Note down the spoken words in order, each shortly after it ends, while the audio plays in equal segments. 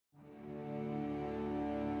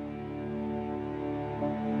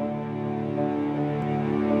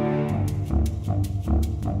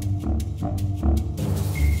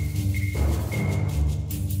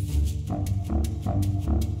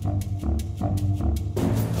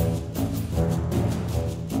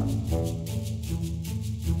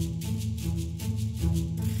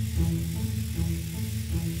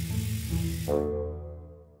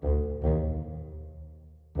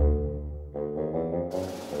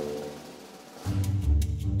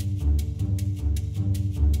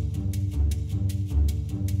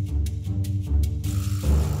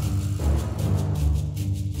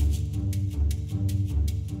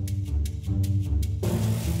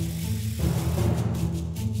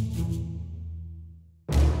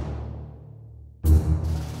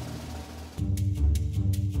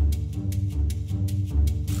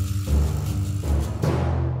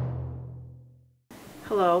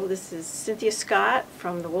Hello, this is Cynthia Scott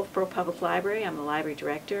from the Wolfeboro Public Library. I'm the library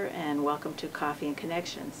director, and welcome to Coffee and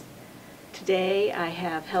Connections. Today I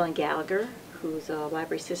have Helen Gallagher, who's a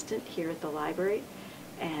library assistant here at the library,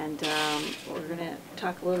 and we're going to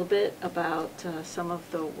talk a little bit about some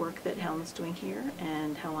of the work that Helen's doing here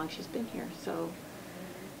and how long she's been here. So,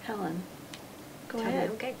 Helen, go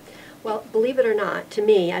ahead. Okay. Well, believe it or not, to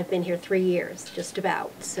me, I've been here 3 years, just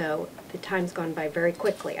about, so the time's gone by very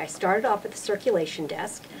quickly. I started off at the circulation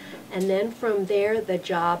desk, and then from there the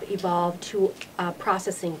job evolved to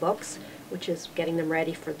processing books, which is getting them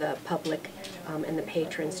ready for the public and the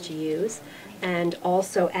patrons to use. And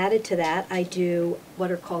also added to that, I do what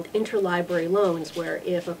are called interlibrary loans, where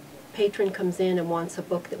if a patron comes in and wants a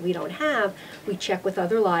book that we don't have, we check with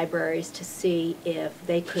other libraries to see if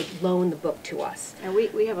they could loan the book to us. And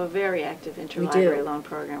we have a very active interlibrary loan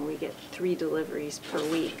program. We get 3 deliveries per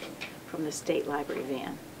week from the state library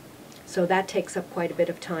van. So that takes up quite a bit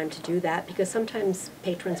of time to do that, because sometimes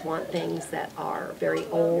patrons want things that are very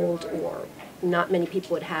old or not many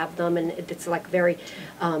people would have them, and it's like very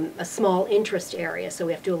a small interest area, so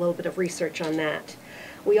we have to do a little bit of research on that.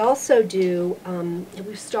 We also do,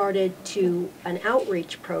 we've started an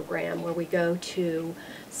outreach program where we go to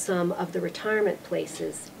some of the retirement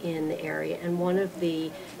places in the area, and one of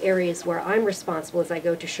the areas where I'm responsible is I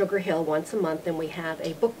go to Sugar Hill once a month and we have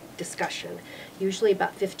a book discussion. Usually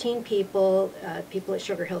about 15 people. People at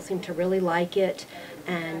Sugar Hill seem to really like it,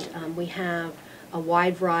 and we have a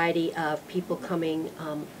wide variety of people coming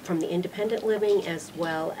from the independent living as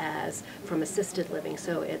well as from assisted living.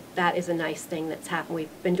 So that is a nice thing that's happened.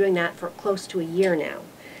 We've been doing that for close to a year now.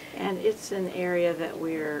 And it's an area that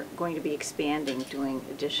we're going to be expanding, doing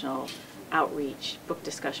additional outreach book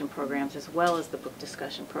discussion programs as well as the book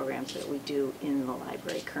discussion programs that we do in the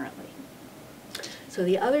library currently. So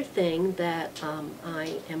the other thing that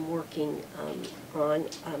I am working on,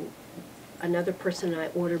 another person and I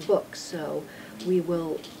order books, so we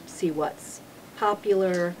will see what's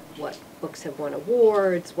popular, what books have won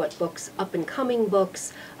awards, what books, up-and-coming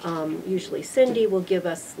books. Usually Cindy will give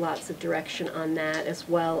us lots of direction on that, as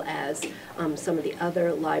well as some of the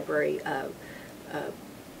other library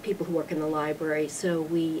people who work in the library. So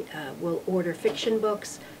we will order fiction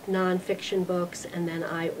books, non-fiction books, and then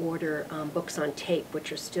I order books on tape,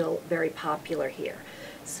 which are still very popular here.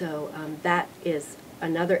 So that is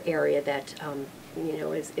another area that you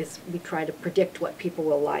know, is we try to predict what people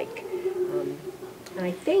will like. And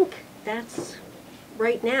I think that's,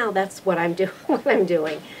 right now, that's what I'm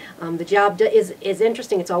doing. The job is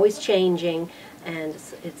interesting. It's always changing, and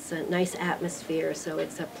it's a nice atmosphere, so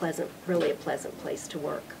it's a pleasant, really a pleasant place to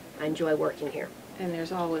work. I enjoy working here. And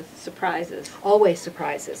there's always surprises. Always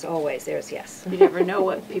surprises, always. There's, yes. You never know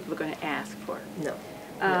what people are going to ask for. No.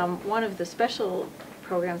 One of the special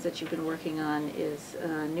programs that you've been working on is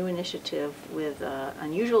a new initiative with an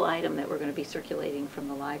unusual item that we're going to be circulating from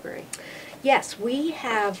the library. Yes, we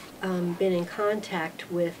have been in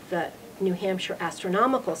contact with the New Hampshire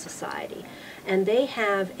Astronomical Society, and they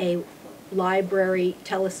have a library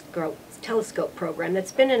telescope program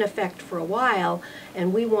that's been in effect for a while,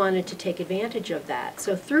 and we wanted to take advantage of that.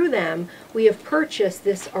 So through them, we have purchased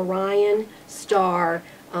this Orion Star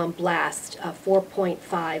Blast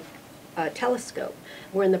 4.5 telescope.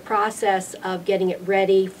 We're in the process of getting it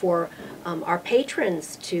ready for our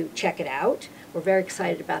patrons to check it out. We're very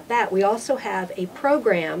excited about that. We also have a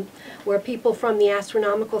program where people from the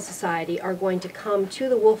Astronomical Society are going to come to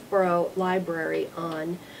the Wolfeboro Library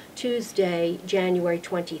on Tuesday, January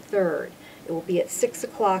 23rd. It will be at 6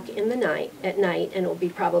 o'clock at night, and it will be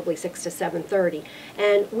probably 6 to 7:30.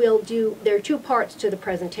 And there are 2 parts to the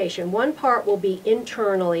presentation. One part will be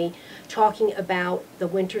internally talking about the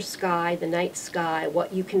winter sky, the night sky,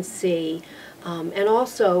 what you can see, and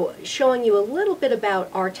also showing you a little bit about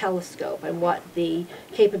our telescope and what the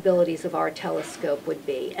capabilities of our telescope would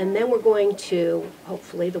be. And then we're going to,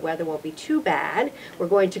 hopefully the weather won't be too bad, we're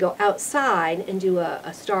going to go outside and do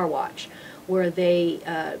a star watch, where the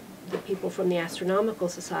people from the Astronomical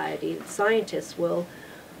Society, the scientists, will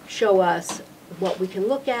show us what we can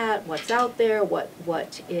look at, what's out there,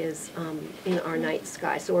 what is in our night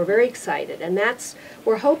sky. So we're very excited, and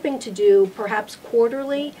we're hoping to do perhaps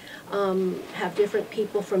quarterly, have different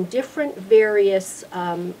people from different various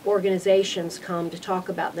organizations come to talk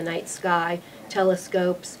about the night sky,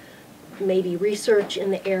 telescopes, maybe research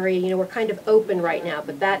in the area. You know, we're kind of open right now,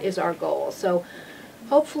 but that is our goal. So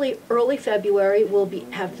hopefully early February we'll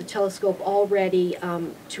have the telescope all ready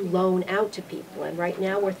to loan out to people. And right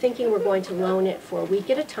now we're thinking we're going to loan it for a week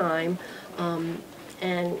at a time,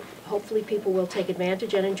 and hopefully people will take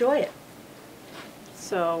advantage and enjoy it.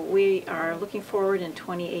 So we are looking forward in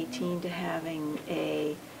 2018 to having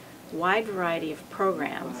a wide variety of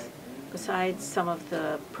programs. Besides some of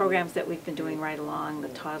the programs that we've been doing right along, the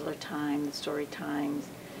toddler time, the story times,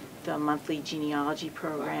 the monthly genealogy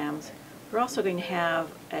programs, we're also going to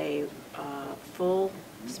have a full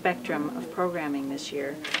spectrum of programming this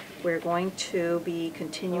year. We're going to be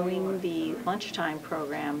continuing the lunchtime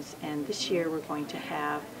programs, and this year we're going to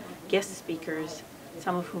have guest speakers,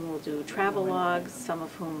 some of whom will do travel logs, some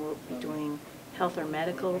of whom will be doing health or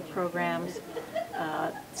medical programs.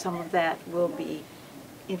 Some of that will be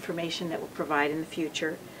information that we'll provide in the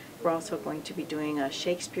future. We're also going to be doing a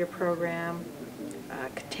Shakespeare program, a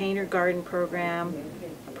container garden program,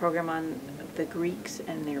 a program on the Greeks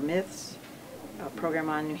and their myths, a program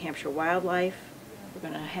on New Hampshire wildlife. We're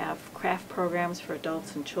going to have craft programs for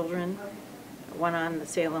adults and children, one on the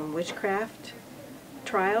Salem witchcraft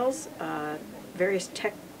trials, various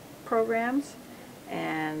tech programs,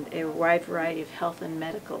 and a wide variety of health and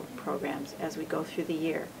medical programs as we go through the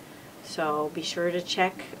year. So be sure to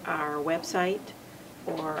check our website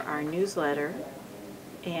or our newsletter,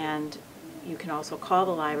 and you can also call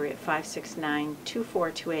the library at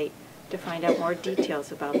 569-2428 to find out more details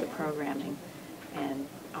about the programming. And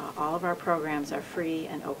all of our programs are free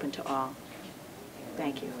and open to all.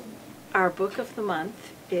 Thank you. Our book of the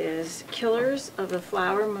month is Killers of the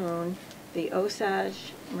Flower Moon, The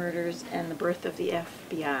Osage Murders and the Birth of the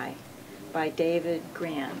FBI by David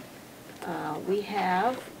Gran. We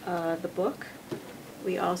have the book.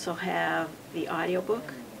 We also have the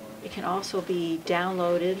audiobook. It can also be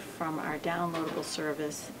downloaded from our downloadable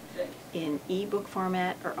service in ebook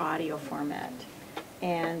format or audio format.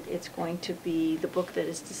 And it's going to be the book that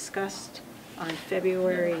is discussed on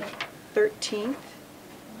February 13th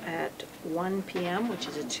at 1 p.m., which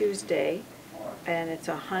is a Tuesday, and it's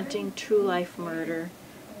a haunting true life murder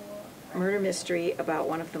mystery about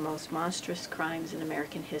one of the most monstrous crimes in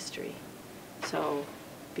American history. So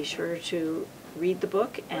be sure to read the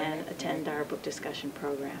book and attend our book discussion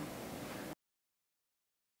program.